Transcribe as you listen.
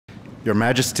Your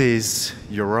Majesties,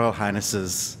 Your Royal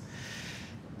Highnesses,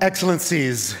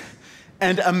 Excellencies,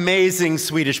 and amazing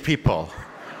Swedish people.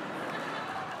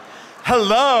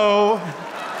 Hello!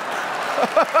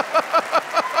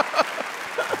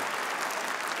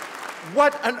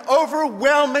 What an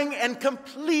overwhelming and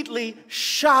completely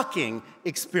shocking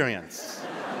experience.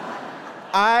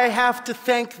 I have to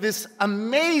thank this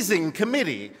amazing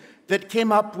committee that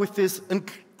came up with this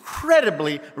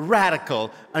incredibly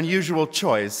radical, unusual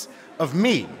choice of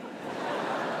me.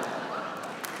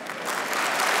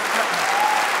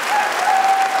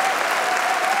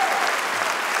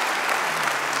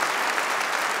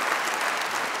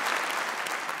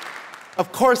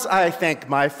 Of course, I thank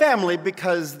my family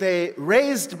because they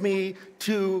raised me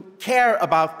to care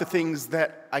about the things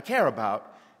that I care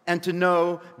about and to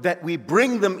know that we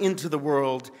bring them into the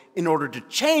world in order to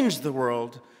change the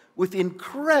world with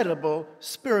incredible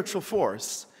spiritual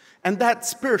force. And that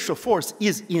spiritual force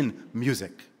is in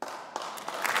music.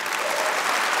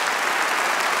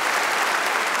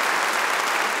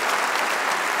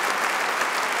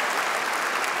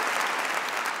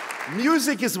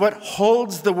 Music is what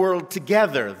holds the world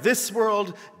together, this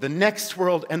world, the next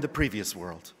world, and the previous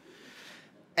world.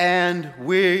 And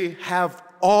we have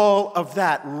all of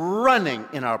that running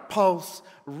in our pulse,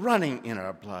 running in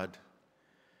our blood.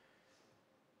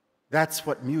 That's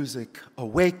what music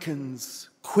awakens,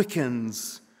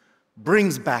 quickens,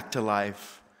 brings back to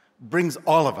life, brings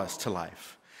all of us to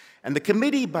life. And the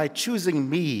committee, by choosing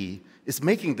me, is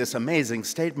making this amazing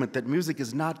statement that music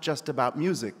is not just about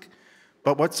music,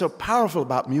 but what's so powerful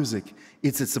about music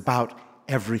is it's about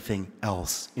everything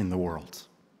else in the world.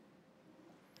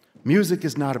 Music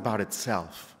is not about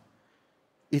itself.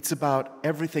 It's about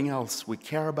everything else we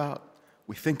care about,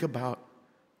 we think about,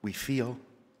 we feel.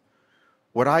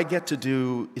 What I get to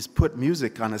do is put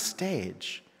music on a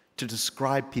stage to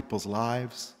describe people's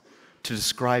lives, to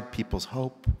describe people's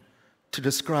hope, to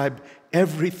describe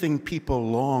everything people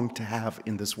long to have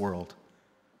in this world,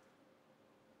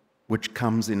 which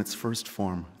comes in its first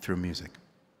form through music.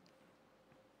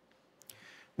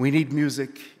 We need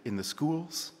music in the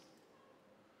schools.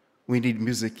 We need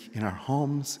music in our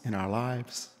homes, in our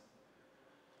lives.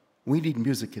 We need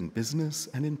music in business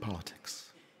and in politics.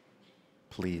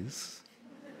 Please.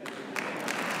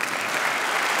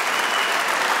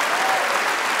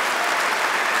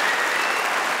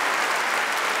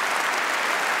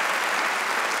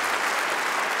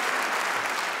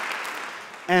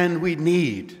 And we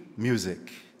need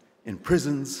music in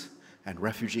prisons and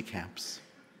refugee camps.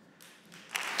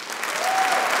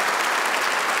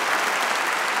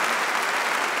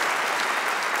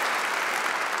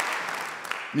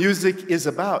 Music is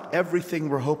about everything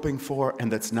we're hoping for and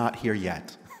that's not here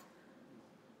yet.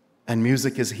 And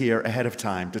music is here ahead of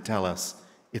time to tell us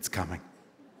it's coming.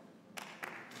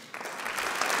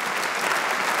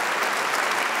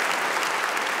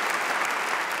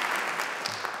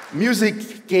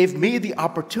 Music gave me the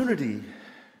opportunity,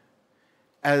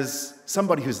 as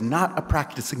somebody who's not a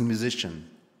practicing musician,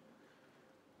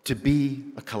 to be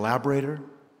a collaborator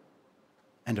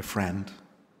and a friend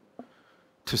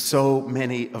to so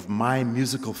many of my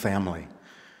musical family.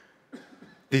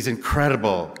 These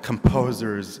incredible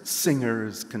composers,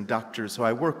 singers, conductors who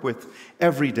I work with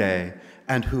every day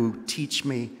and who teach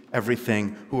me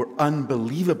everything, who are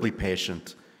unbelievably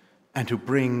patient, and who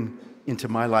bring into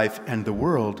my life and the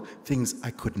world things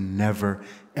I could never,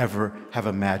 ever have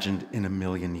imagined in a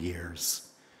million years.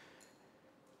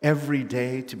 Every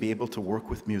day to be able to work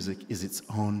with music is its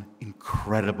own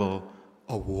incredible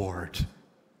award.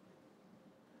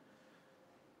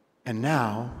 And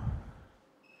now,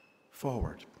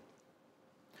 forward.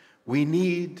 We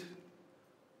need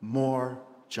more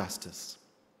justice.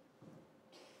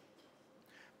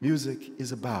 Music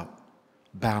is about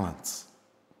balance,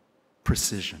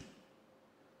 precision,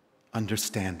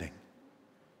 understanding,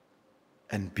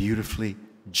 and beautifully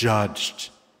judged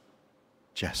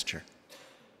gesture.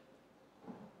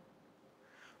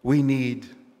 We need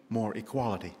more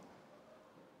equality.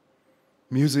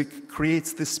 Music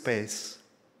creates this space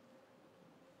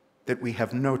that we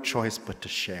have no choice but to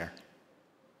share.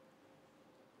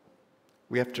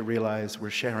 We have to realize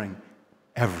we're sharing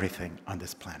everything on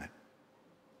this planet.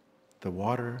 The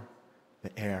water,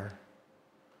 the air,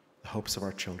 the hopes of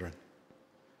our children.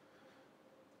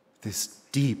 This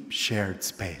deep shared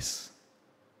space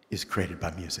is created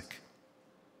by music.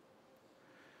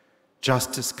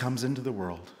 Justice comes into the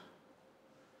world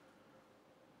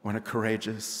when a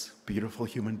courageous, beautiful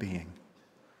human being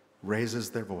raises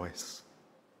their voice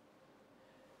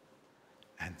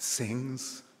and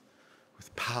sings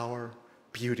with power,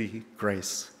 beauty,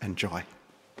 grace, and joy.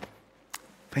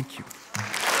 Thank you.